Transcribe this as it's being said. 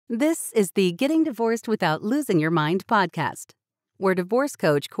This is the Getting Divorced Without Losing Your Mind podcast, where divorce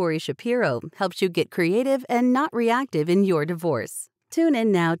coach Corey Shapiro helps you get creative and not reactive in your divorce. Tune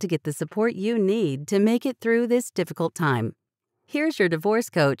in now to get the support you need to make it through this difficult time. Here's your divorce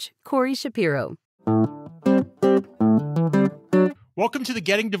coach, Corey Shapiro. Welcome to the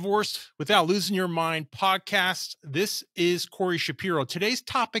Getting Divorced Without Losing Your Mind podcast. This is Corey Shapiro. Today's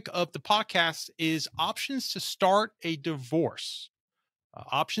topic of the podcast is options to start a divorce.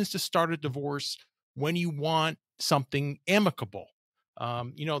 Options to start a divorce when you want something amicable.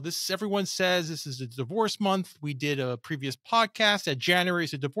 Everyone says this is a divorce month. We did a previous podcast that January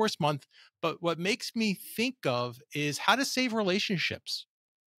is a divorce month. But what makes me think of is how to save relationships.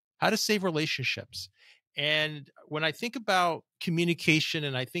 And when I think about communication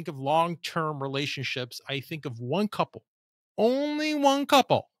and I think of long-term relationships, I think of one couple, only one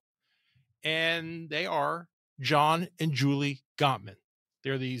couple. And they are John and Julie Gottman.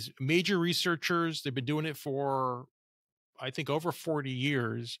 They're these major researchers. They've been doing it for, I think, over 40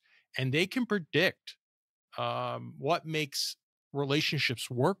 years, and they can predict what makes relationships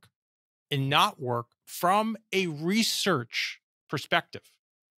work and not work from a research perspective.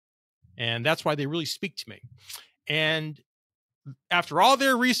 And that's why they really speak to me. And after all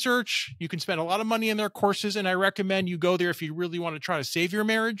their research, you can spend a lot of money in their courses, and I recommend you go there if you really want to try to save your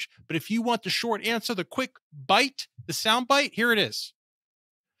marriage. But if you want the short answer, the quick bite, the sound bite, here it is.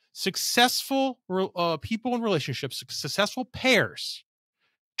 Successful people in relationships, successful pairs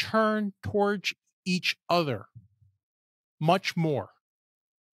turn towards each other much more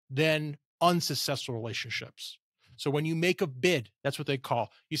than unsuccessful relationships. So when you make a bid, that's what they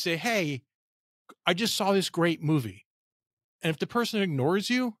call. You say, hey, I just saw this great movie. And if the person ignores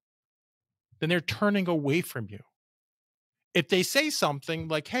you, then they're turning away from you. If they say something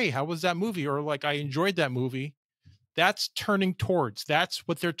like, hey, how was that movie? Or like, I enjoyed that movie. That's turning towards. That's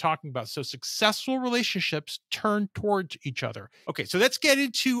what they're talking about. So successful relationships turn towards each other. Okay, so let's get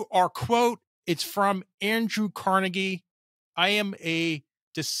into our quote. It's from Andrew Carnegie. I am a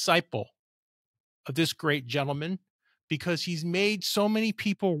disciple of this great gentleman because he's made so many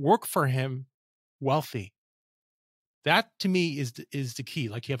people work for him wealthy. That to me is the key.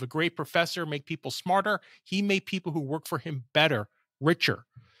 Like, you have a great professor, make people smarter. He made people who work for him better, richer.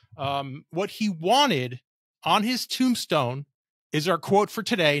 What he wanted on his tombstone is our quote for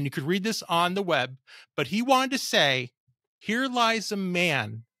today, and you could read this on the web, but he wanted to say, here lies a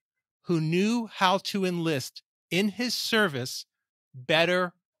man who knew how to enlist in his service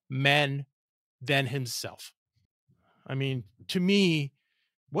better men than himself. I mean, to me,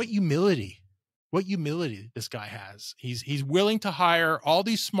 what humility this guy has. He's willing to hire all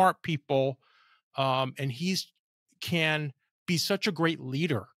these smart people, and can be such a great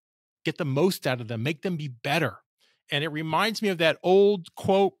leader, get the most out of them, make them be better. And it reminds me of that old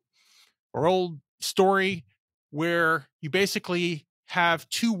quote or old story where you basically have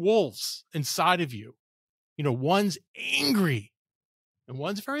two wolves inside of you. You know, one's angry and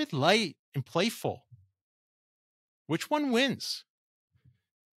one's very light and playful. Which one wins?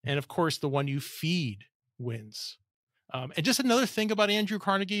 And of course, the one you feed wins. And just another thing about Andrew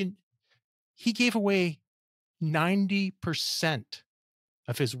Carnegie, he gave away 90%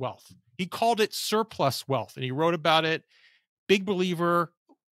 of his wealth. He called it surplus wealth, and he wrote about it. Big believer,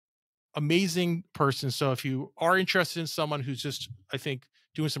 amazing person. So if you are interested in someone who's just, I think,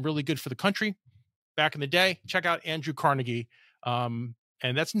 doing some really good for the country back in the day, check out Andrew Carnegie. And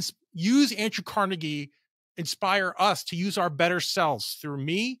use Andrew Carnegie, inspire us to use our better selves through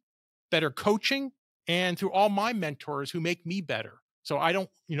me, better coaching, and through all my mentors who make me better. So I don't,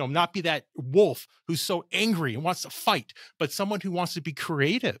 not be that wolf who's so angry and wants to fight, but someone who wants to be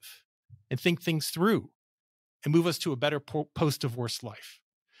creative and think things through and move us to a better post-divorce life.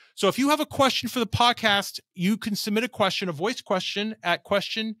 So if you have a question for the podcast, you can submit a voice question at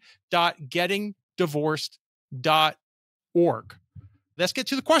question.gettingdivorced.org. Let's get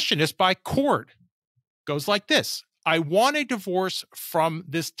to the question. It's by Cord. Goes like this. I want a divorce from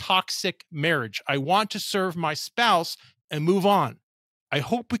this toxic marriage. I want to serve my spouse and move on. I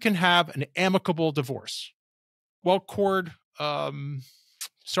hope we can have an amicable divorce. Well, Cord,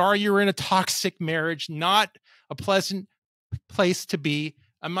 sorry you're in a toxic marriage. Not a pleasant place to be.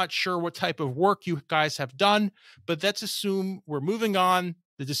 I'm not sure what type of work you guys have done, but let's assume we're moving on.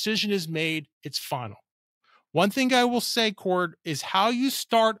 The decision is made. It's final. One thing I will say, Cord, is how you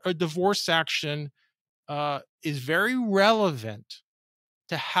start a divorce action is very relevant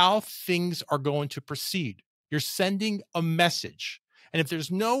to how things are going to proceed. You're sending a message. And if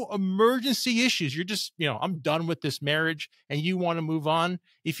there's no emergency issues, you're just, I'm done with this marriage and you want to move on.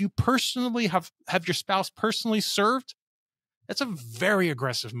 If you personally have your spouse personally served, That's a very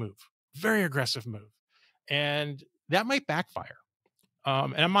aggressive move, very aggressive move. And that might backfire.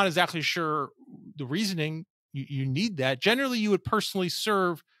 And I'm not exactly sure the reasoning you need that. Generally, you would personally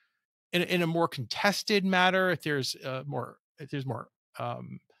serve in a more contested matter if there's more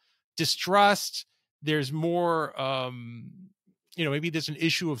um, distrust, there's more maybe there's an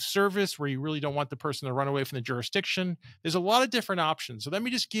issue of service where you really don't want the person to run away from the jurisdiction. There's a lot of different options. So let me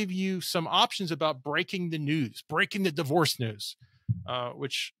just give you some options about breaking the news, breaking the divorce news,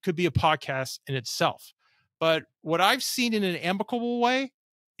 which could be a podcast in itself. But what I've seen in an amicable way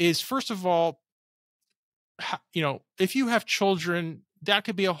is, first of all, if you have children, that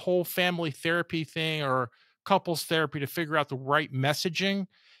could be a whole family therapy thing or couples therapy to figure out the right messaging.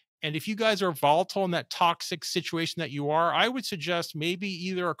 And if you guys are volatile in that toxic situation that you are, I would suggest maybe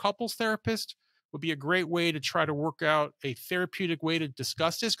either a couples therapist would be a great way to try to work out a therapeutic way to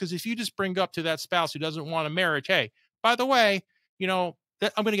discuss this. Because if you just bring up to that spouse who doesn't want a marriage, hey, by the way, I'm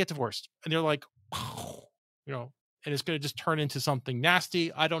going to get divorced. And they're like, and it's going to just turn into something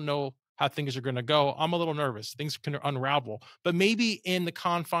nasty. I don't know how things are going to go. I'm a little nervous. Things can unravel. But maybe in the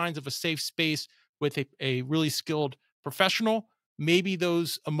confines of a safe space with a really skilled professional, maybe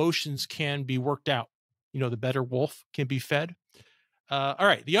those emotions can be worked out. The better wolf can be fed. All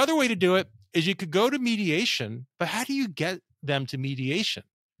right. The other way to do it is you could go to mediation, but how do you get them to mediation?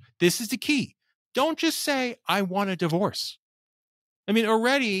 This is the key. Don't just say, I want a divorce. I mean,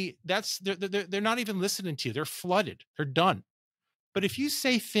 already they're not even listening to you. They're flooded. They're done. But if you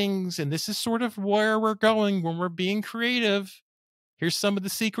say things, and this is sort of where we're going when we're being creative, here's some of the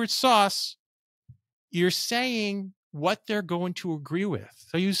secret sauce. You're saying what they're going to agree with.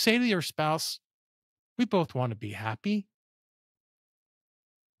 So you say to your spouse, we both want to be happy.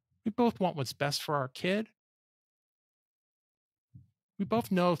 We both want what's best for our kid. We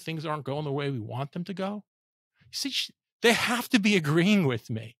both know things aren't going the way we want them to go. You see, they have to be agreeing with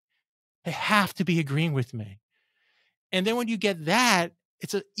me. They have to be agreeing with me. And then when you get that,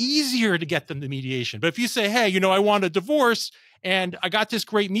 it's easier to get them to mediation. But if you say, hey, I want a divorce and I got this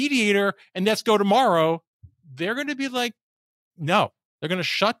great mediator and let's go tomorrow, they're going to be like, no, they're going to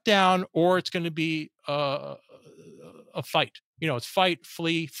shut down, or it's going to be a fight. It's fight,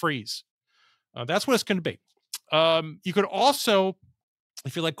 flee, freeze. That's what it's going to be. You could also,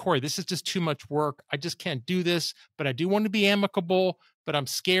 if you're like, Corey, this is just too much work. I just can't do this, but I do want to be amicable, but I'm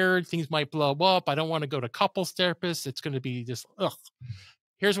scared things might blow up. I don't want to go to couples therapists. It's going to be just, ugh.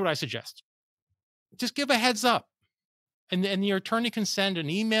 Here's what I suggest. Just give a heads up. And your attorney can send an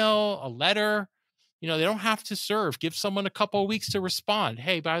email, a letter. They don't have to serve. Give someone a couple of weeks to respond.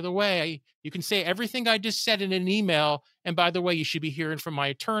 Hey, by the way, you can say everything I just said in an email. And by the way, you should be hearing from my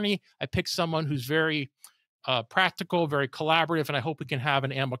attorney. I picked someone who's very practical, very collaborative, and I hope we can have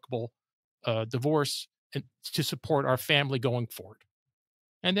an amicable divorce and to support our family going forward.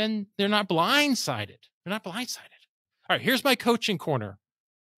 And then they're not blindsided. They're not blindsided. All right, here's my coaching corner.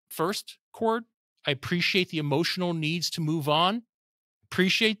 First, Cord, I appreciate the emotional needs to move on.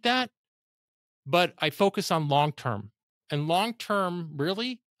 Appreciate that. But I focus on long-term. And long-term,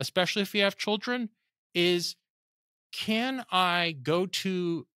 really, especially if you have children, is can I go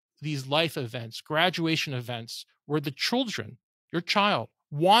to these life events, graduation events, where the children, your child,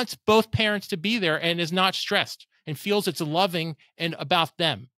 wants both parents to be there and is not stressed and feels it's loving and about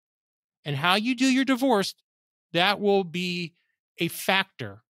them. And how you do your divorce, that will be a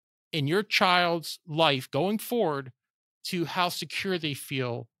factor in your child's life going forward to how secure they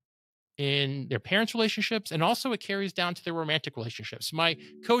feel in their parents' relationships. And also it carries down to their romantic relationships. My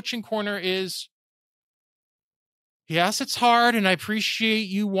coaching corner is, yes, it's hard, and I appreciate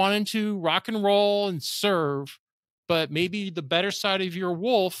you wanting to rock and roll and serve, but maybe the better side of your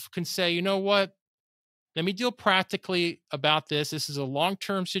wolf can say, you know what? Let me deal practically about this. This is a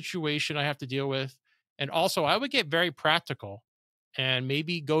long-term situation I have to deal with. And also, I would get very practical and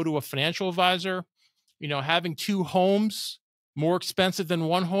maybe go to a financial advisor. Having two homes more expensive than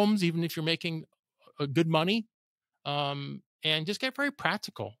one homes, even if you're making a good money, and just get very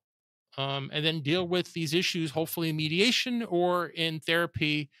practical. And then deal with these issues, hopefully in mediation or in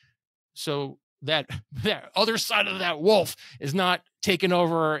therapy, so that other side of that wolf is not taking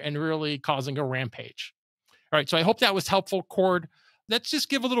over and really causing a rampage. All right, so I hope that was helpful, Cord. Let's just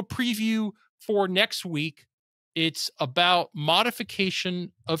give a little preview for next week. It's about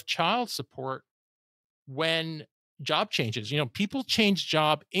modification of child support when job changes. People change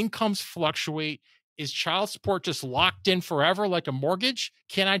job, incomes fluctuate. Is child support just locked in forever like a mortgage?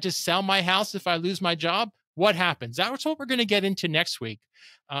 Can I just sell my house if I lose my job? What happens? That's what we're going to get into next week.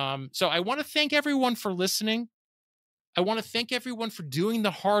 So I want to thank everyone for listening. I want to thank everyone for doing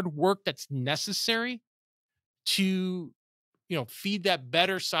the hard work that's necessary to, feed that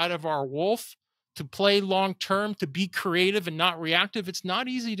better side of our wolf, to play long term, to be creative and not reactive, it's not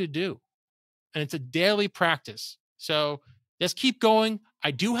easy to do. And it's a daily practice. So let's keep going.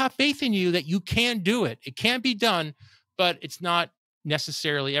 I do have faith in you that you can do it. It can be done, but it's not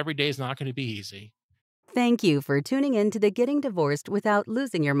necessarily, every day is not going to be easy. Thank you for tuning in to the Getting Divorced Without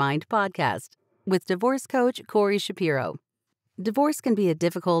Losing Your Mind podcast with divorce coach Corey Shapiro. Divorce can be a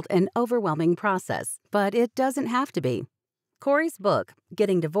difficult and overwhelming process, but it doesn't have to be. Corey's book,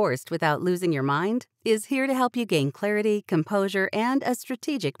 Getting Divorced Without Losing Your Mind, is here to help you gain clarity, composure, and a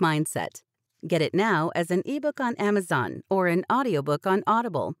strategic mindset. Get it now as an ebook on Amazon or an audiobook on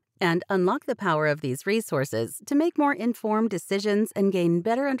Audible, and unlock the power of these resources to make more informed decisions and gain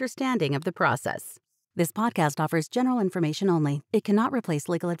better understanding of the process. This podcast offers general information only. It cannot replace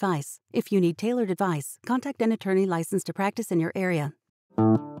legal advice. If you need tailored advice, contact an attorney licensed to practice in your area.